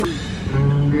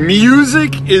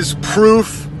Music is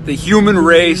proof the human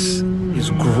race is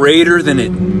greater than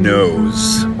it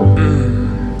knows.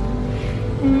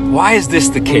 Why is this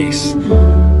the case?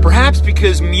 Perhaps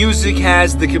because music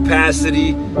has the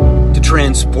capacity to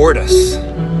transport us,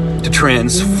 to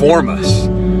transform us.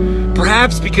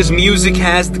 Perhaps because music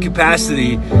has the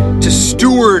capacity to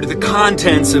steward the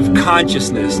contents of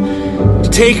consciousness, to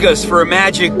take us for a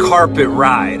magic carpet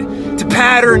ride, to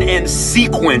pattern and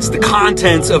sequence the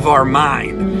contents of our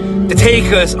mind, to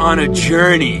take us on a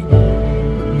journey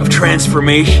of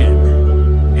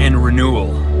transformation and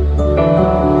renewal.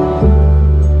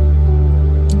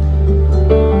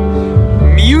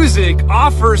 Music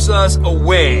offers us a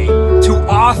way to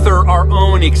author our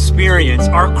own experience.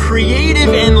 Our creative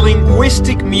and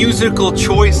linguistic musical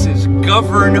choices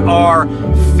govern our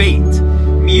fate.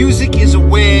 Music is a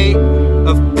way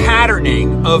of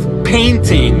patterning, of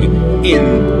painting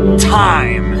in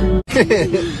time.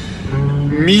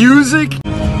 Music,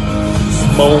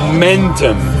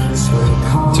 momentum.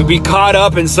 To be caught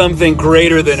up in something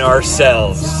greater than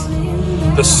ourselves.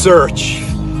 The search.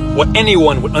 What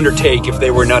anyone would undertake if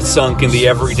they were not sunk in the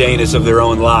everydayness of their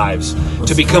own lives.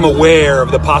 To become aware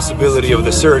of the possibility of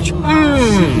the search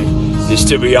is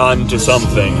to be onto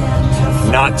something.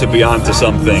 Not to be onto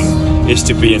something is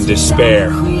to be in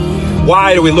despair.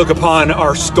 Why do we look upon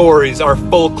our stories, our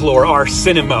folklore, our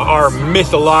cinema, our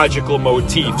mythological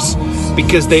motifs?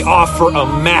 Because they offer a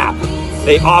map.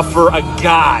 They offer a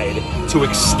guide to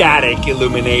ecstatic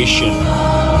illumination.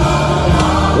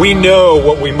 We know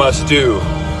what we must do.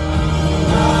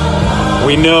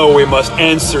 We know we must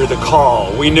answer the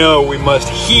call. We know we must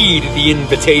heed the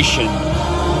invitation.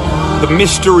 The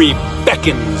mystery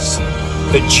beckons.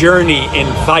 The journey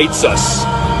invites us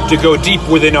to go deep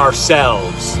within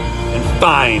ourselves and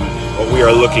find what we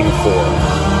are looking for.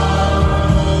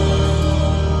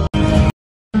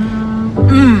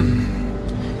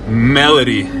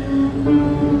 Melody.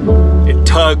 It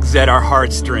tugs at our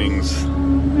heartstrings.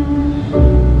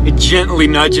 It gently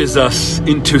nudges us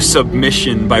into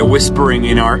submission by whispering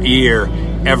in our ear,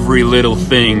 every little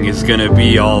thing is gonna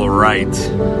be all right.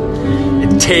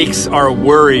 It takes our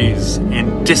worries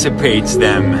and dissipates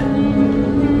them.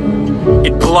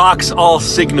 It blocks all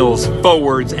signals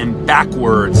forwards and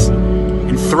backwards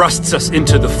and thrusts us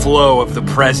into the flow of the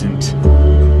present.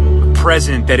 A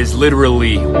present that is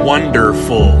literally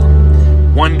wonderful.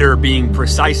 Wonder being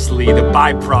precisely the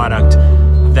byproduct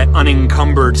that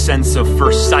unencumbered sense of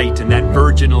first sight and that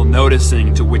virginal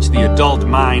noticing to which the adult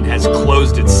mind has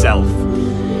closed itself.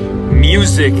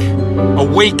 Music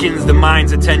awakens the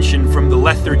mind's attention from the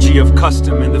lethargy of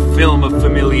custom and the film of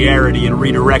familiarity and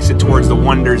redirects it towards the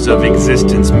wonders of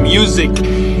existence. Music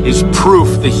is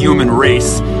proof the human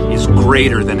race is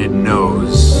greater than it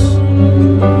knows.